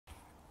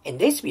In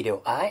this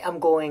video, I am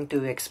going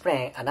to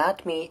explain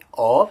anatomy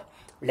of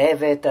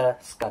levator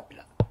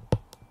scapula.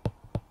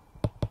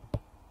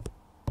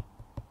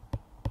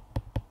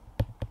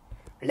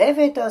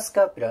 Levator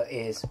scapula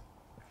is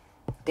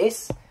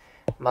this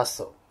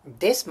muscle.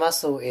 This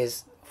muscle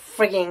is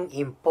freaking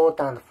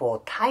important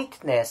for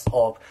tightness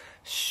of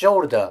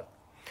shoulder.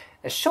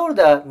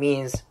 Shoulder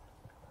means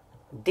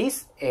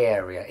this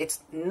area.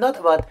 It's not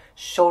about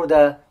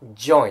shoulder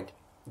joint.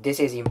 This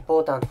is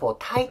important for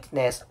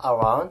tightness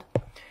around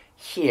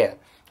here.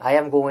 I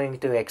am going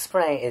to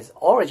explain its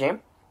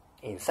origin,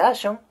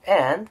 insertion,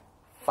 and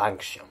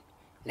function.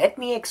 Let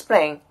me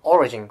explain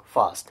origin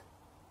first.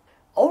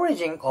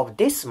 Origin of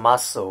this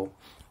muscle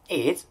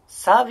is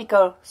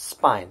cervical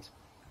spine,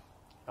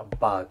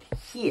 about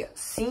here,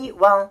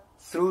 C1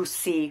 through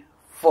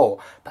C4,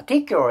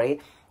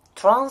 particularly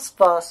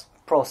transverse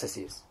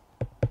processes.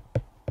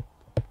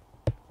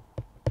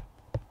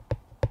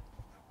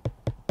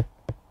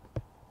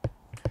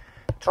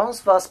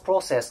 Transverse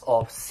process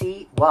of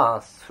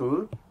C1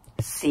 through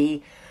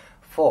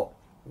C4.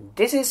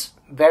 This is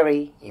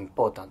very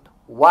important.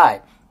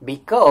 Why?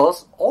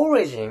 Because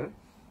origin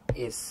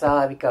is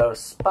cervical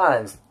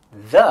spine.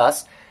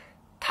 Thus,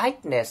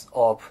 tightness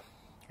of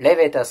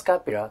levator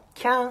scapula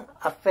can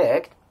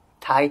affect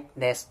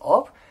tightness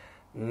of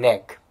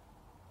neck.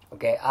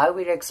 Okay, I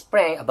will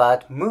explain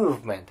about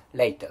movement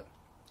later.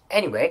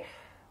 Anyway,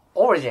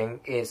 origin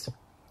is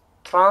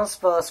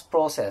transverse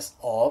process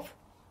of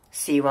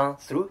C1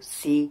 through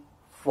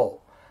C4.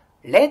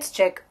 Let's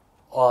check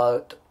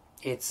out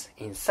its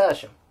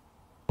insertion.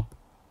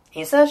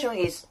 Insertion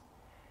is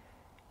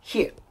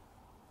here.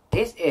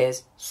 This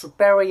is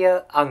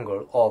superior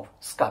angle of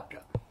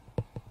scapula.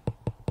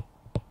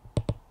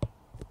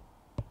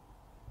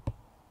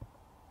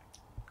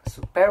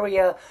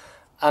 Superior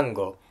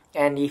angle.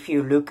 And if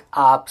you look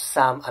up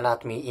some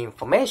anatomy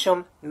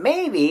information,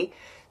 maybe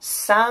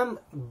some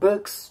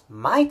books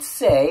might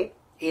say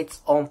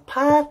it's on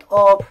part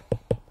of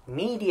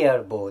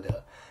medial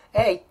border.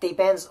 It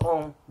depends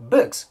on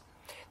books.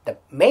 The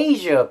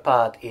major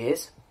part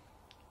is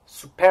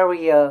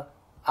superior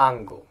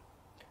angle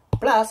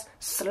plus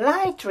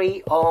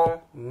slightly on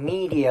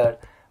medial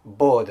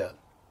border.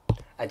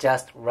 I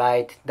just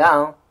write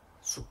down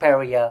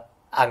superior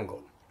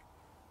angle.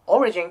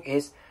 Origin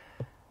is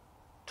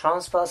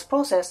transverse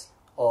process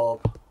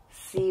of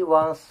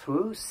C1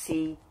 through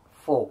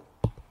C4.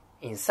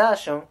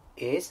 Insertion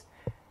is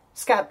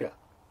scapula,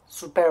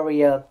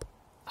 superior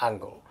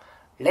angle.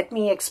 Let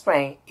me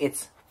explain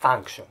its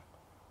function.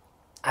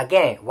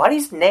 Again, what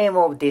is the name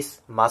of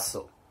this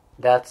muscle?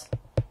 That's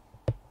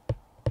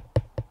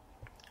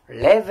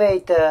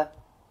levator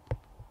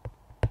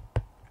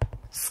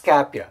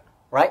scapula,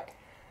 right?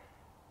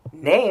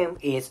 Name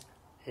is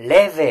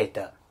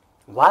levator.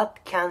 What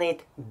can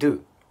it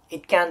do?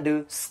 It can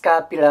do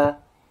scapular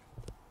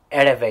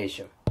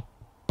elevation.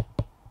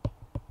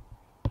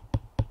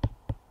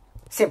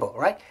 Simple,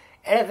 right?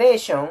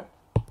 Elevation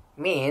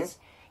means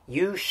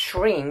you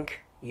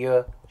shrink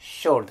your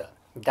shoulder.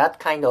 That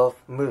kind of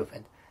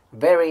movement.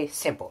 Very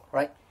simple,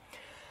 right?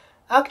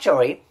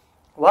 Actually,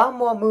 one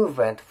more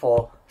movement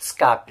for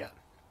scapula.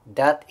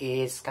 That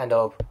is kind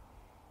of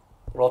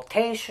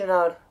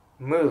rotational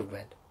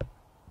movement.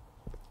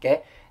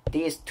 Okay?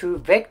 These two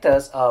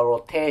vectors are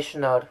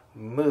rotational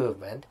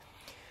movement.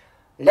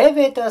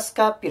 Levator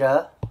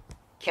scapula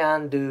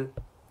can do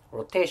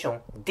rotation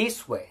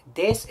this way.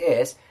 This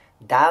is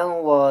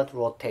downward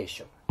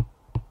rotation.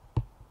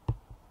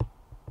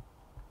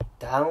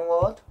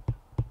 Downward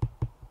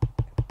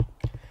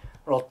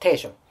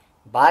rotation.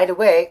 By the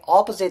way,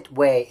 opposite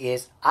way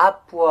is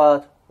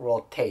upward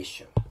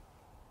rotation.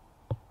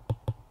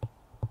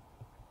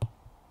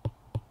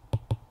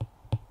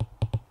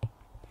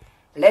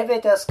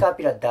 Levator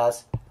scapula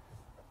does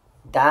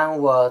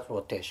downward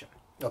rotation.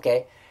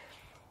 Okay?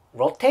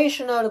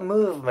 Rotational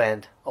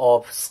movement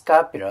of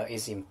scapula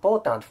is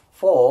important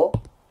for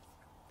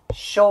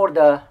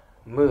shoulder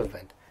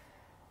movement.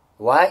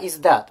 Why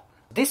is that?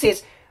 This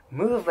is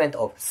movement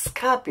of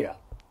scapula.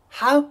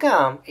 How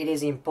come it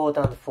is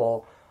important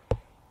for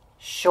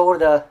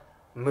shoulder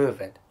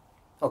movement?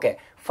 Okay,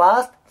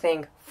 first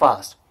thing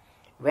first.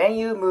 When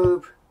you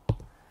move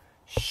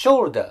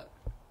shoulder,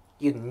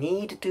 you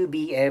need to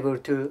be able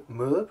to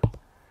move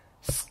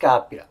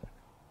scapula.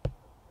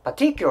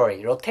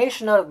 Particularly,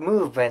 rotational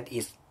movement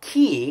is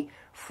key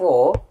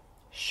for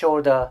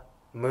shoulder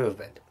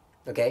movement.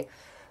 Okay,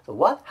 so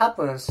what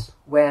happens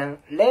when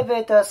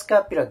levator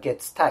scapula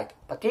gets tight?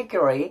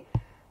 Particularly,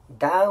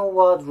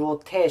 downward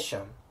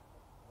rotation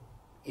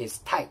is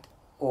tight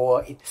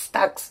or it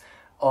stucks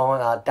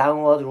on a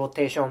downward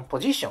rotation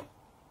position.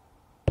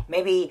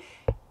 Maybe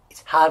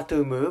it's hard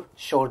to move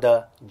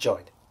shoulder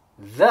joint.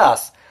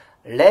 Thus,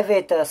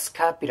 levator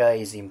scapula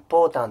is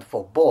important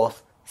for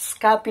both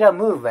scapular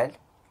movement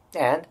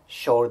and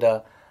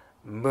shoulder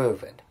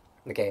movement.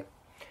 Okay.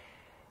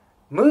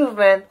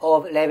 Movement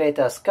of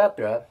levator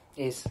scapula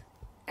is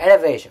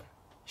elevation,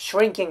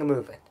 shrinking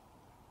movement,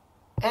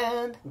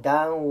 and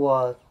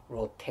downward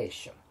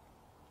rotation.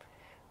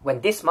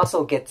 when this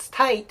muscle gets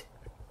tight,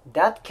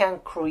 that can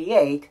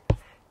create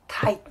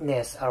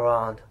tightness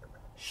around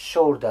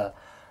shoulder.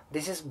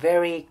 This is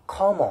very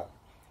common.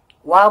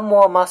 One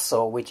more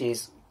muscle which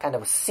is kind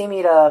of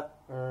similar,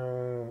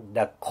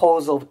 the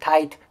cause of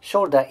tight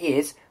shoulder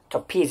is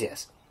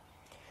trapezius.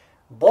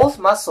 Both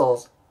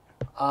muscles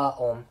are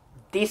on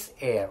this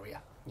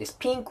area. This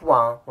pink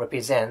one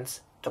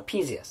represents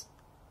trapezius.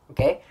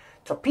 Okay,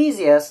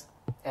 trapezius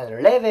and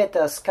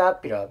levator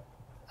scapula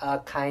are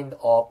kind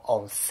of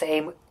on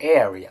same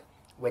area.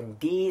 When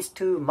these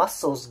two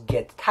muscles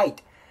get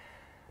tight,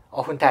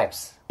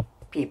 oftentimes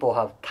people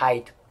have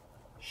tight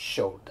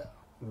shoulder.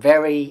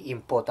 Very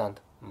important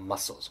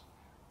muscles.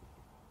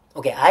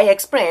 Okay, I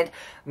explained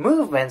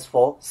movements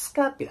for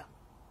scapula,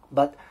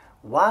 but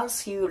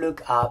once you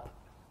look up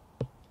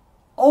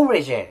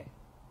origin,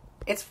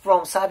 it's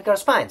from cervical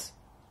spines.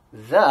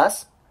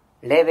 Thus,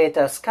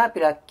 levator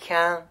scapula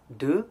can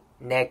do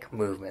neck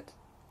movement.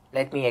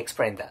 Let me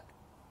explain that.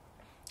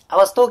 I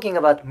was talking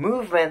about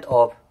movement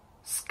of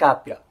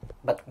scapula,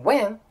 but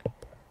when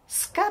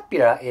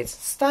scapula is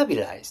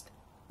stabilized,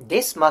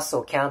 this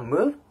muscle can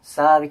move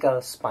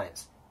cervical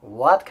spines.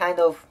 What kind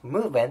of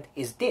movement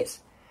is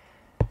this?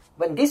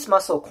 When this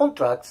muscle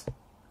contracts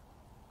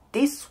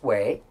this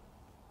way,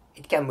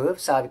 it can move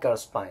cervical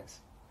spines.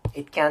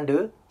 It can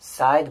do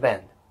side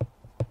bend.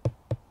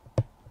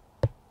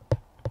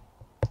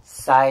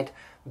 Side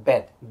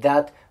bend.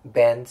 That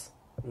bends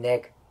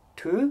neck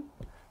to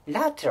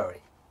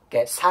laterally.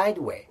 Okay,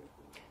 sideway.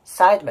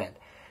 Side bend.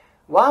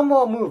 One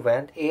more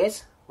movement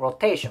is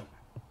rotation.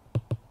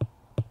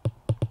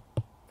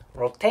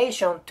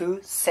 Rotation to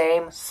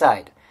same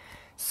side.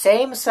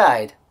 Same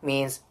side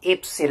means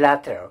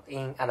ipsilateral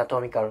in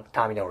anatomical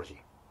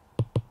terminology.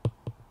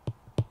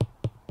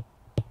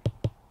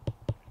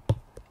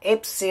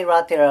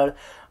 Ipsilateral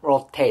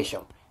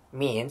rotation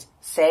means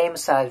same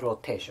side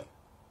rotation.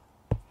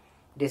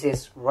 This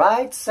is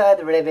right side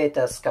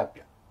levator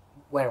scapula.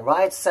 When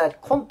right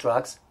side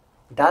contracts,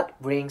 that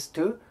brings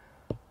to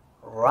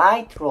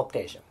right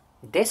rotation.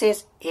 This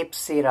is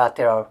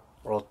ipsilateral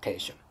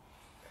rotation.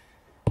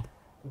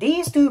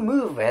 These two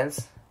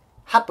movements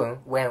happen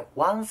when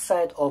one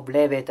side of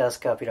levator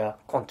scapula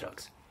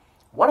contracts.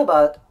 What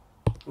about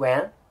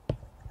when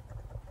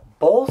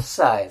both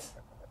sides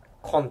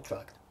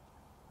contract?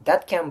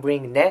 That can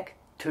bring neck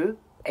to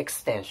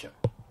extension.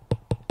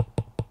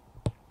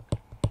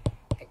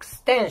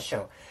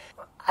 Extension.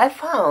 I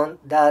found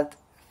that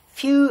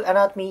few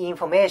anatomy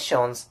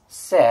informations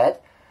said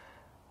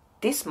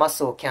this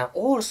muscle can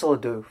also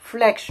do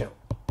flexion.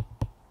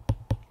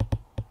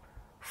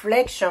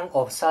 Flexion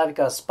of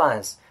cervical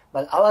spines.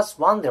 But I was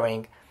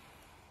wondering,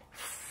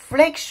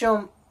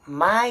 flexion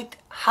might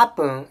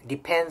happen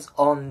depends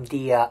on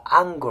the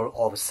angle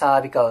of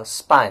cervical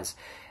spines.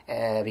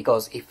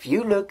 Because if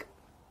you look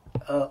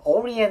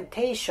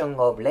orientation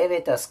of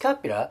levator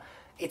scapula,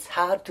 it's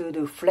hard to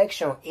do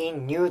flexion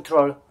in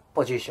neutral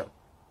position.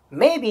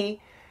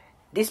 Maybe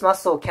this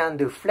muscle can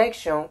do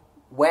flexion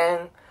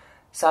when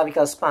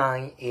cervical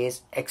spine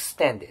is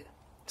extended.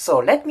 So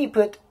let me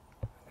put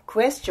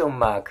question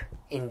mark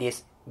in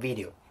this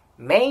video.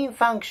 Main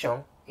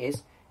function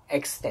is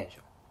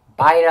extension,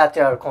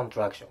 bilateral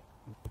contraction.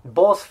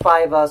 Both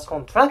fibers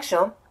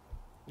contraction,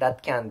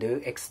 that can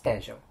do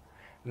extension.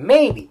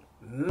 Maybe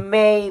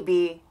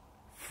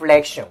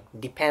flexion,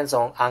 depends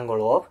on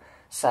angle of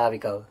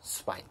cervical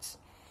spines.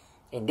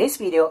 In this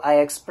video, I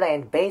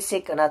explained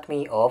basic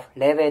anatomy of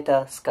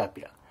levator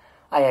scapula.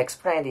 I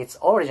explained its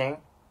origin,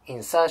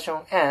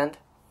 insertion, and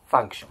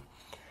function.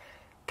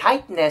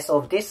 Tightness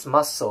of this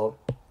muscle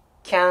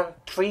can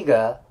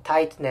trigger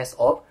tightness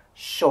of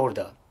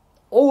shoulder.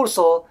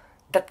 Also,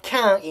 that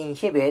can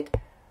inhibit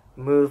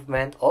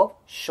movement of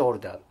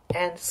shoulder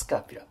and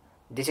scapula.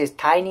 This is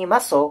tiny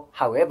muscle,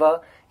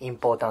 however,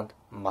 important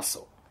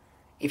muscle.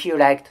 If you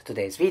liked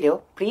today's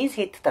video, please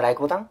hit the like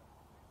button,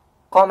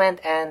 comment,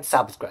 and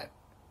subscribe.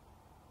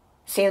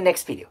 See you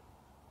next video.